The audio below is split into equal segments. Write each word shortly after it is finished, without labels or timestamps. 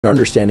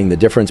Understanding the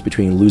difference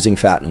between losing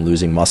fat and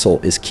losing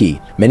muscle is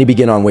key. Many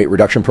begin on weight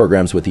reduction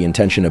programs with the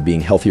intention of being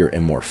healthier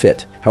and more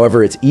fit.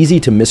 However, it's easy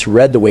to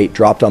misread the weight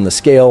dropped on the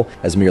scale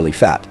as merely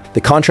fat.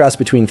 The contrast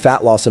between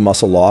fat loss and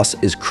muscle loss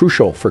is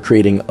crucial for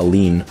creating a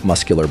lean,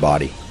 muscular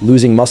body.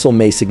 Losing muscle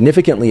may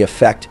significantly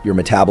affect your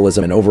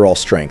metabolism and overall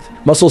strength.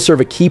 Muscles serve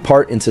a key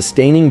part in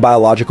sustaining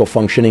biological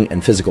functioning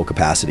and physical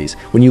capacities.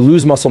 When you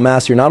lose muscle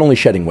mass, you're not only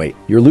shedding weight,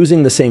 you're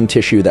losing the same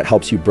tissue that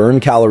helps you burn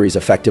calories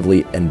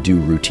effectively and do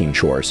routine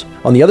chores.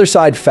 On the other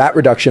side, fat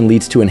reduction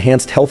leads to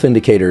enhanced health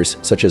indicators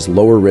such as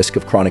lower risk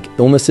of chronic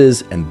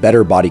illnesses and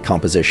better body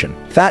composition.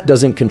 Fat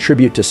doesn't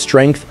contribute to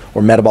strength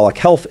or metabolic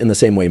health in the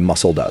same way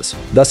muscle does.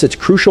 Thus, it's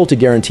crucial to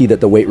guarantee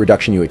that the weight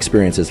reduction you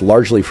experience is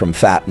largely from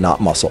fat, not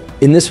muscle.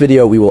 In this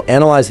video, we will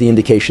analyze the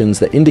indications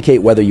that indicate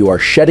whether you are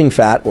shedding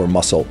fat or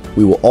muscle.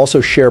 We will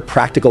also share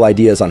practical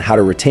ideas on how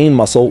to retain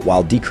muscle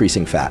while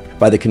decreasing fat.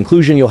 By the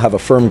conclusion, you'll have a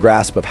firm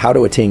grasp of how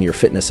to attain your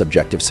fitness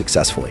objectives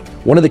successfully.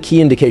 One of the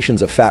key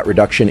indications of fat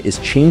reduction is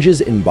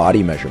changes in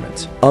body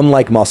measurements.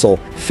 Unlike muscle,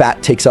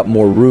 fat takes up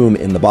more room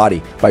in the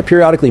body. By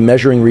periodically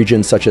measuring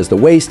regions such as the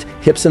waist,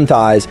 hips, and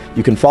thighs,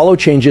 you can follow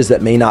changes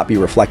that may not be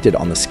reflected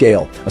on the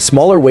scale. A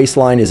smaller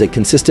waistline is a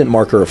consistent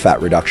marker of fat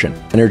reduction.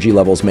 Energy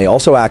levels may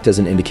also act as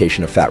an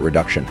indication of fat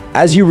reduction.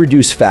 As you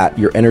reduce fat,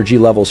 your energy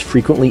levels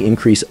frequently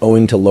increase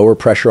owing to lower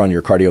pressure on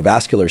your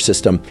cardiovascular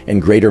system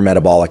and greater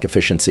metabolic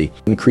efficiency.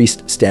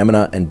 Increased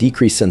stamina and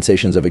decreased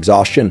sensations of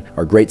exhaustion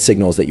are great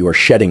signals that you are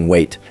shedding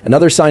weight.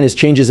 Another sign is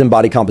changes in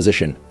body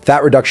composition.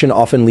 Fat reduction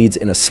often leads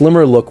in a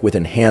slimmer look with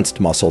enhanced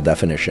muscle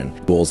definition.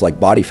 Tools like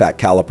body fat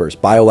calipers,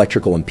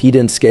 bioelectrical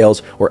impedance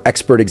scales, or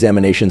expert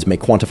examinations may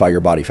quantify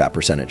your body fat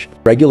percentage.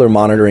 Regular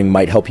monitoring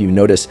might help you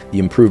notice the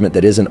improvement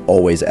that isn't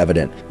always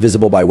evident,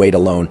 visible by weight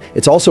alone.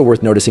 It's also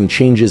worth noticing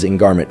changes in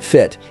garment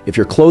fit. If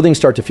your clothing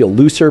starts to feel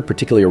looser,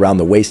 particularly around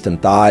the waist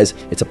and thighs,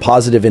 it's a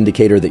positive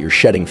indicator that you're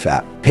shedding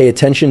fat. Pay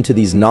attention to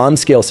these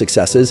non-scale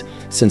successes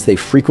since they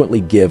frequently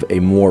give a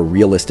more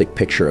realistic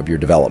picture of your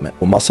development.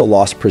 Well, muscle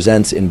loss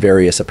presents in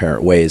various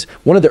apparent ways.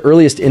 One of the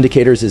earliest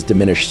indicators is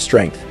diminished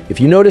strength. If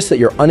you notice that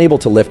you're unable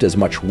to lift as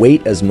much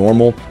weight as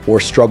normal or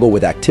struggle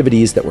with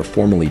activities that were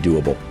formerly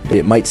doable,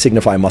 it might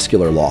signify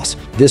muscular loss.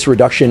 This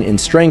reduction in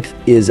strength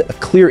is a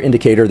clear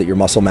indicator that your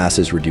muscle mass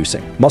is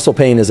reducing. Muscle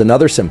pain is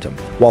another symptom.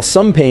 While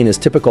some pain is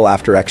typical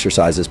after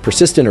exercises,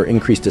 persistent or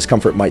increased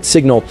discomfort might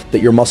signal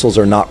that your muscles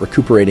are not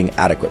recuperating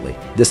adequately.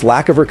 This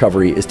lack of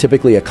recovery is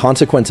typically a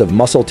consequence of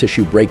muscle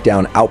tissue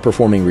breakdown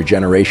outperforming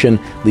regeneration,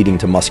 leading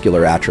to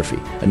muscular atrophy.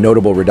 A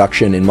notable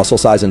reduction in muscle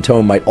size and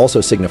tone might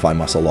also signify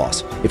muscle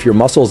loss. If your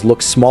muscles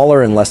look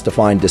smaller and less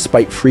defined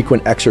despite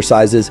frequent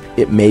exercises,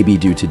 it may be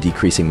due to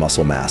decreasing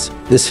muscle mass.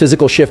 This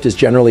physical shift is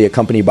generally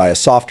accompanied by a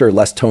softer,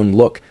 less toned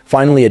look.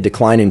 Finally, a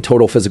decline in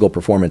total physical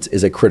performance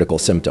is a critical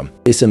symptom.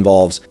 This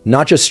involves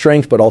not just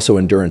strength, but also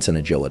endurance and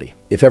agility.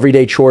 If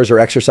everyday chores or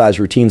exercise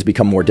routines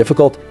become more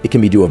difficult, it can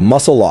be due to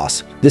muscle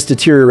loss. This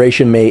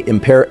deterioration may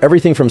impair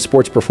everything from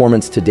sports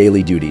performance to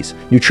daily duties.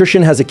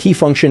 Nutrition has a key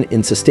function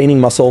in sustaining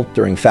muscle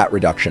during fat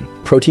reduction.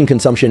 Protein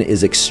consumption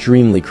is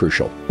extremely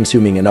crucial.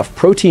 Consuming enough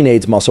protein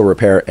aids muscle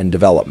repair and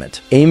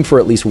development. Aim for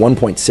at least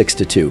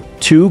 1.6 to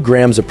 2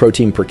 grams of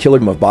protein per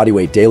kilogram of body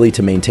weight daily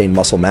to maintain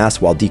muscle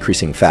mass while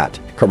decreasing fat.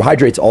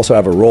 Carbohydrates also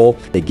have a role.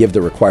 They give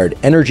the required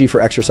energy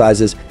for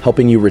exercises,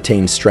 helping you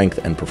retain strength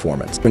and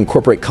performance.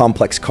 Incorporate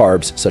complex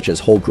carbs such as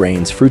whole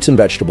grains, fruits, and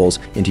vegetables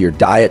into your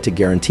diet to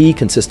guarantee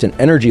consistent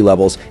energy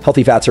levels.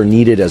 Healthy fats are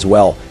needed as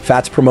well.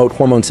 Fats promote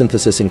hormone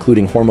synthesis,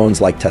 including hormones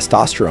like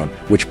testosterone,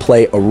 which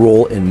play a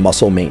role in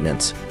muscle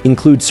maintenance.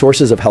 Include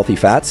sources of healthy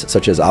fats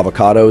such as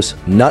avocados,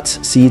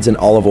 nuts, seeds, and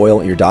olive oil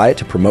in your diet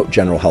to promote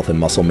general health and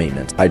muscle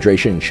maintenance.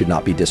 Hydration should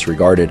not be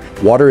disregarded.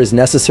 Water is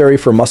necessary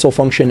for muscle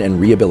function and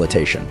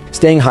rehabilitation.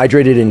 Staying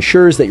hydrated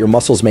ensures that your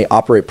muscles may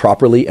operate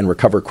properly and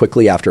recover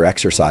quickly after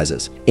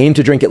exercises. Aim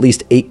to drink at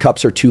least 8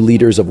 cups or 2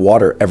 liters of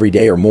water every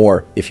day or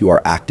more if you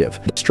are active.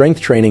 Strength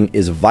training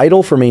is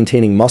vital for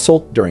maintaining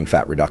muscle during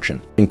fat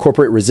reduction.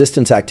 Incorporate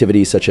resistance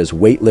activities such as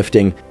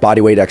weightlifting,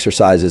 bodyweight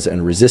exercises,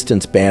 and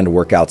resistance band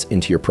workouts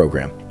into your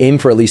program. Aim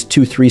for at least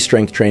 2-3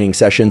 strength training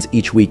sessions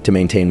each week to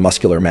maintain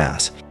muscular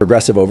mass.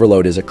 Progressive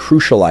overload is a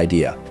crucial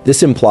idea.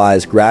 This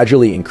implies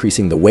gradually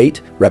increasing the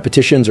weight,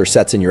 repetitions, or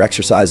sets in your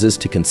exercises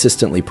to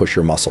consistently push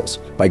your muscles.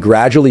 By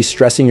gradually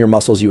stressing your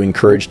muscles, you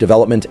encourage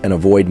development and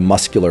avoid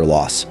muscular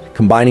loss.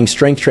 Combining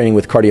strength training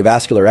with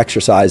cardiovascular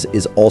exercise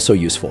is also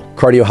useful.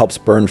 Cardio helps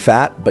burn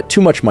fat, but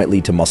too much might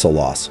lead to muscle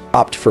loss.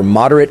 Opt for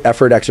moderate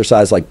effort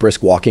exercise like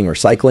brisk walking or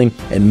cycling,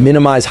 and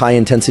minimize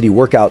high-intensity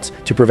workouts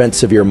to prevent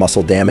severe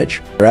muscle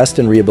damage. Rest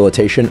and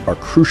rehabilitation are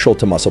crucial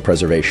to muscle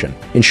preservation.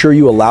 Ensure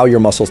you allow your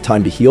muscles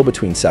time to heal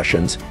between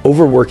sessions.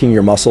 Overworking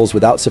your muscles muscles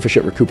without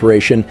sufficient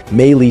recuperation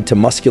may lead to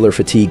muscular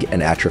fatigue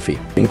and atrophy.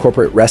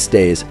 Incorporate rest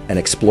days and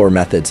explore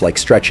methods like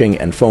stretching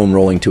and foam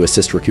rolling to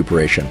assist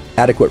recuperation.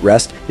 Adequate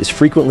rest is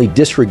frequently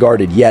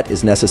disregarded yet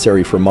is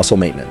necessary for muscle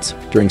maintenance.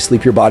 During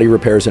sleep, your body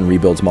repairs and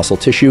rebuilds muscle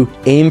tissue.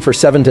 Aim for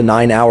 7 to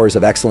 9 hours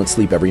of excellent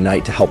sleep every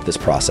night to help this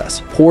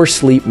process. Poor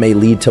sleep may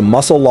lead to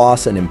muscle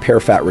loss and impair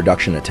fat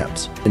reduction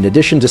attempts. In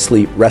addition to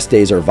sleep, rest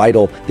days are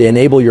vital. They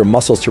enable your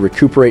muscles to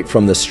recuperate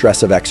from the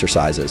stress of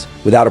exercises.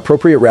 Without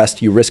appropriate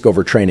rest, you risk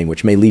overtraining,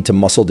 which may lead to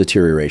muscle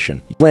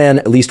deterioration. Plan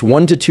at least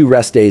 1 to 2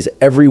 rest days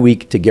every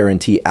week to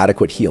guarantee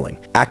adequate healing.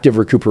 Active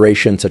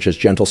recuperation, such as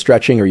gentle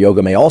stretching or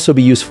yoga, may also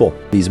be useful.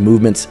 These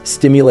movements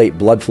stimulate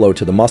blood flow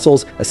to the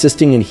muscles,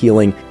 assisting in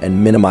healing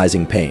and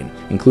minimizing pain.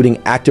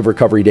 Including active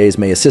recovery days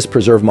may assist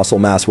preserve muscle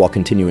mass while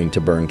continuing to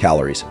burn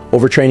calories.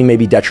 Overtraining may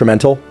be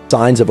detrimental.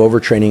 Signs of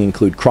overtraining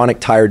include chronic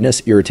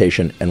tiredness,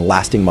 irritation, and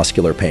lasting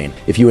muscular pain.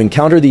 If you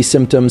encounter these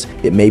symptoms,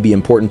 it may be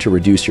important to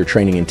reduce your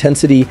training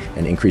intensity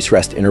and increase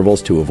rest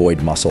intervals to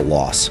avoid muscle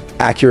loss.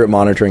 Accurate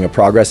monitoring of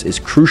progress is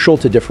crucial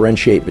to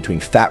differentiate between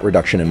fat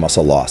reduction and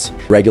muscle loss.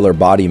 Regular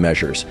body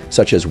measures,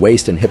 such as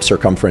waist and hip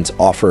circumference,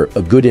 offer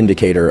a good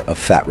indicator of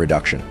fat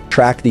reduction.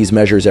 Track these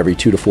measures every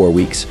 2 to 4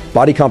 weeks.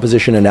 Body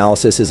composition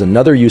analysis is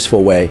another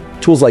useful way.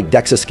 Tools like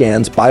DEXA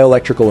scans,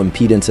 bioelectrical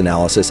impedance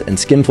analysis, and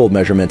skin fold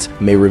measurements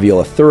may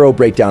reveal a thorough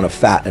breakdown of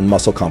fat and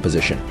muscle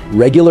composition.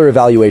 Regular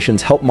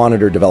evaluations help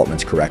monitor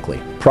developments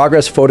correctly.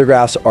 Progress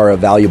photographs are a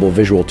valuable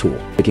visual tool.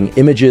 Taking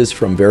images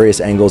from various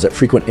angles at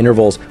frequent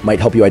intervals might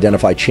help you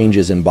identify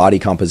changes in body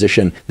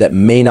composition that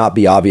may not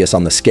be obvious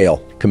on the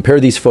scale. Compare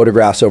these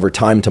photographs over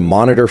time to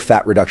monitor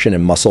fat reduction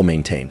and muscle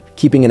maintain.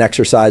 Keeping an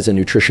exercise and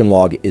nutrition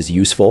log is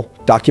useful.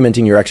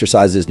 Documenting your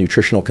exercises,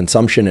 nutritional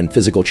consumption, and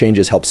physical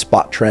changes helps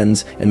spot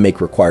trends and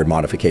make required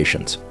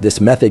modifications.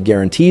 This method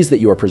guarantees that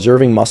you are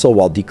preserving muscle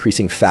while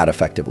decreasing fat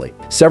effectively.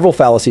 Several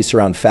fallacies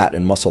surround fat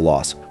and muscle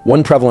loss.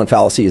 One prevalent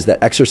fallacy is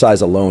that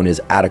exercise alone is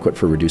adequate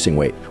for reducing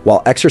weight.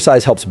 While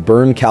exercise helps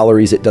burn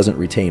calories, it doesn't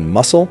retain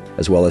muscle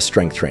as well as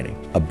strength training.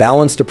 A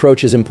balanced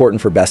approach is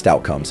important for best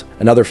outcomes.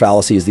 Another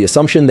fallacy is the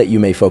assumption that you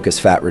may focus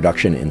fat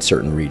reduction in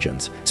certain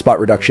regions. Spot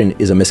reduction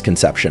is a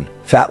misconception.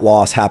 Fat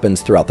loss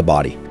happens throughout the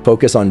body.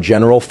 Focus on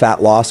general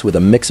fat loss with a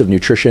mix of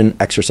nutrition,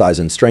 exercise,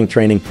 and strength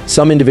training.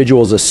 Some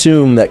individuals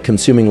assume that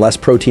consuming less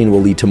protein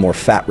will lead to more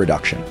fat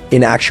reduction.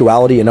 In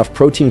actuality, enough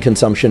protein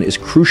consumption is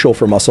crucial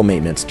for muscle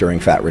maintenance during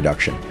fat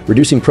reduction.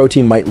 Reducing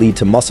protein might lead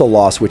to muscle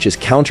loss, which is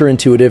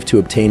counterintuitive to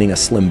obtaining a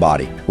slim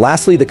body.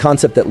 Lastly, the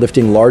concept that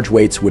lifting large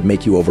weights would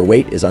make you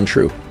overweight is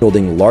untrue.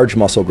 Building large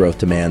muscle growth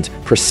demands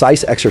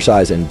precise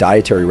exercise and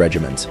dietary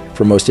regimens.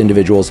 For most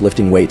individuals,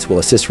 lifting weights will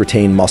assist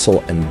retain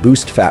muscle and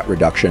boost fat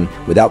reduction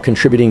without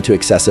contributing to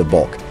excessive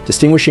bulk.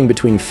 Distinguishing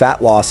between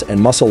fat loss and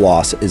muscle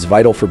loss is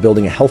vital for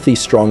building a healthy,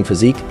 strong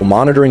physique.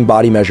 Monitoring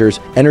body measures,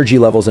 energy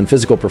levels, and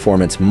physical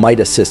performance might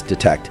assist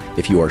detect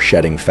if you are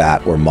shedding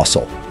fat or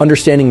muscle.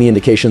 Understanding the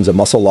indications of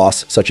muscle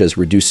loss, such as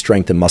reduced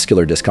strength and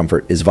muscular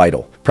discomfort, is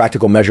vital.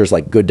 Practical measures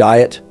like good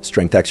diet,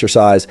 strength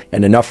exercise,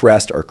 and enough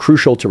rest are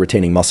crucial to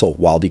retaining muscle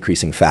while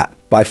decreasing fat.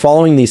 By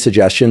following these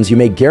suggestions, you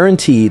may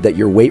guarantee that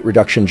your weight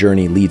reduction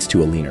journey leads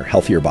to a leaner,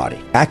 healthier body.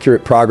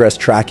 Accurate progress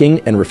tracking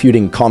and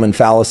refuting common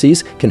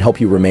fallacies can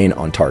help you remain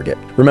on target.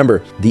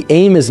 Remember, the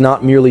aim is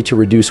not merely to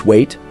reduce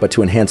weight, but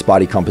to enhance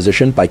body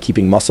composition by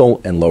keeping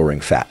muscle and lowering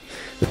fat.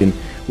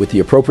 With the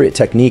appropriate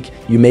technique,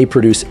 you may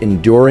produce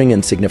enduring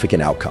and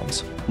significant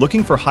outcomes.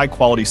 Looking for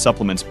high-quality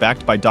supplements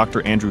backed by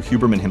Dr. Andrew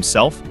Huberman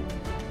himself?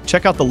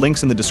 Check out the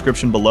links in the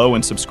description below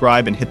and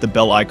subscribe and hit the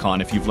bell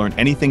icon if you've learned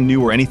anything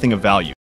new or anything of value.